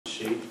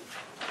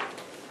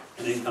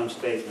and income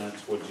statements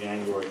for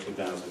January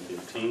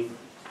 2015.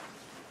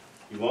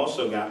 You've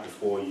also got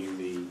before you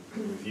the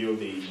review of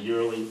the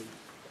yearly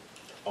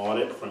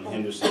audit from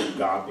Henderson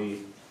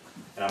Garvey,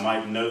 and I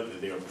might note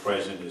that they are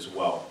present as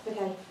well. Okay,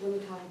 let me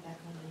call you back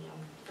on the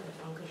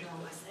phone because you're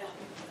on my cell.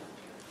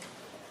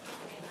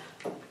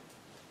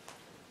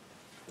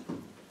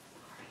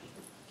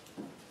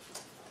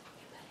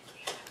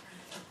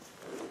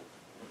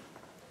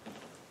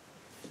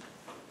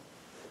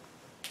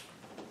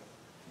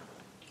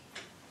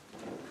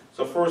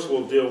 So first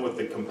we'll deal with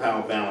the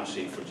compiled balance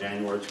sheet for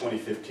January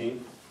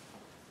 2015.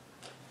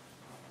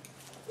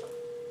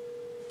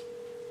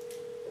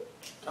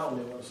 Tom,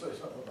 do you want to say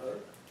something about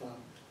it?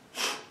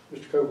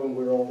 Mr. Copeland,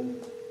 we're on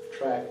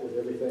track with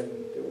everything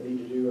that we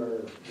need to do.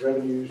 Our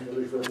revenues,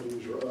 village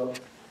revenues are up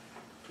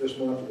this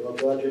month above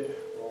budget.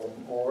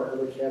 Our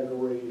other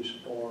categories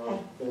are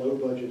below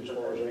budget as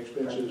far as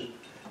expenses,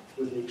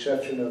 with the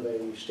exception of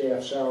a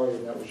staff salary,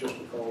 and that was just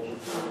because of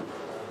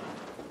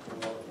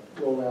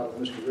the rollout of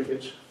Mr.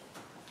 Ricketts.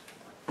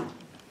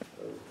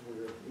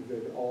 We've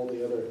got all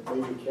the other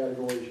major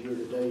categories year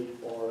to date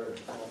are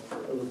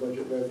over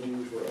budget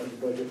revenues. We're under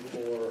budget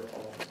for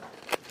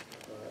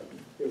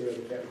every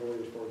other category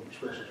as far as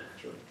expenses are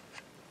concerned.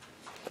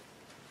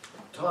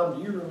 Tom,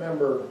 do you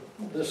remember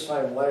this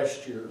time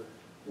last year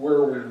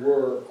where we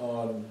were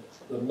on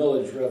the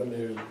millage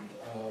revenue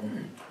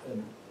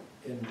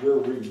and where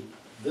we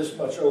this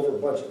much over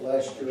budget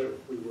last year?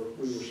 We were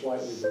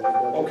slightly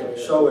below budget.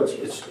 Okay, so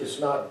it's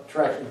not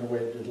tracking the way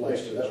it did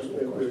last year. That was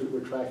my question.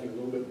 We're tracking a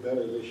little bit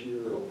better this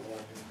year.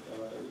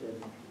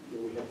 And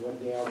we had one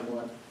down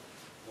one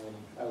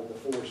out of the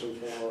 4 so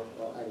far,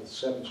 out of the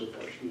 7 so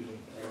far, excuse me.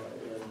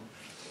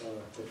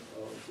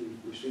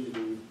 We seem to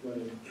be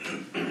running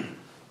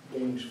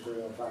games for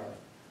on fire.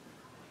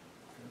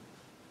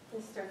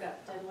 Mr.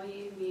 Gupton, will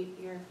you mute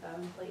your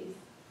phone, please?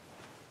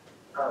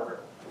 I will.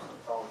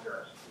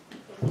 Apologize.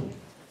 Thank you.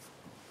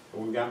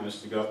 We've got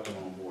Mr. Gupton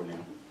on board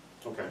now.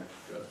 Okay.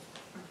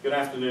 Good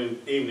afternoon,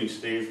 evening,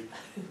 Steve.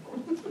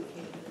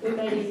 We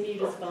made him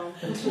mute his phone.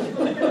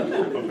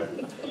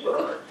 Okay.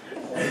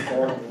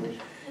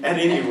 At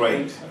any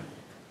rate,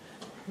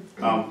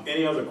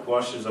 any other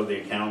questions of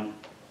the accountant?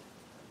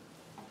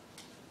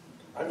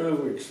 I move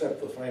we accept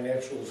the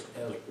financials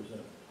as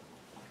presented.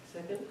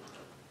 Second?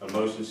 A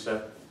motion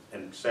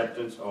and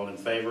acceptance, all in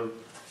favor?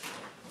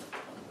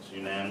 It's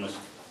unanimous.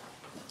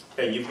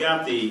 Okay, you've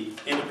got the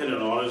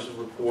independent auditors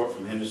report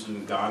from Henderson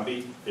and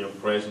Garvey. They're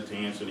present to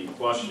answer any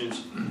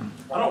questions.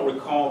 I don't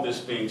recall this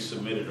being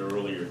submitted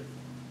earlier.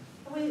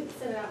 We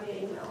sent it out via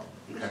email.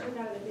 We Okay.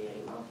 got it via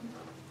email.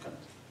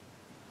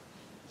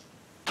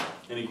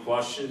 Any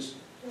questions?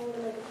 Do you want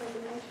to make a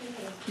presentation?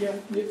 Yeah,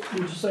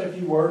 you just say a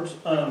few words.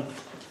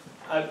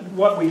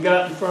 What we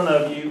got in front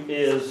of you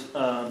is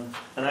an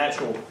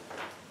actual,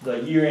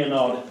 the year-end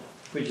audit,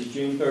 which is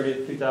June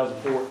 30th,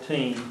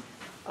 2014.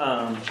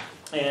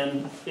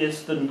 And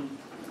it's the,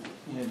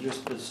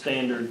 just the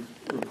standard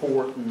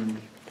report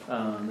and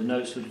the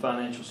notes to the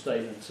financial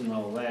statements and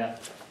all of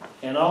that.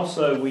 And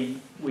also we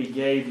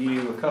gave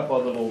you a couple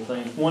other little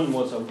things. One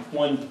was a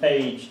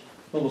one-page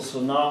little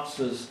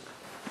synopsis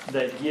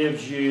that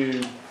gives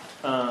you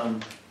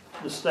the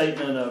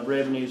statement of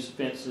revenues,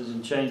 expenses,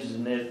 and changes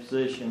in net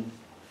position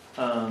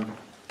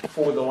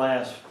for the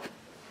last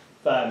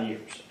 5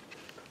 years.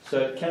 So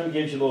it kind of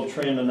gives you a little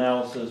trend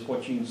analysis,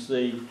 what you can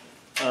see,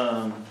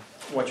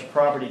 what your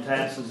property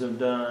taxes have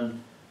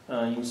done.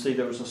 You can see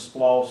there was a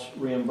SPLOS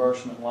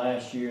reimbursement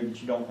last year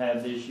that you don't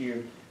have this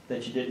year,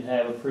 that you didn't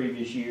have a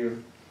previous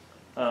year.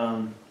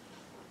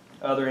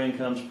 Other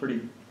income's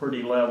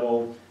pretty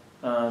level.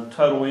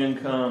 Total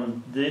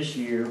income this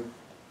year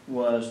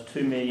was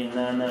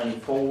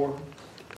 $2,994,000.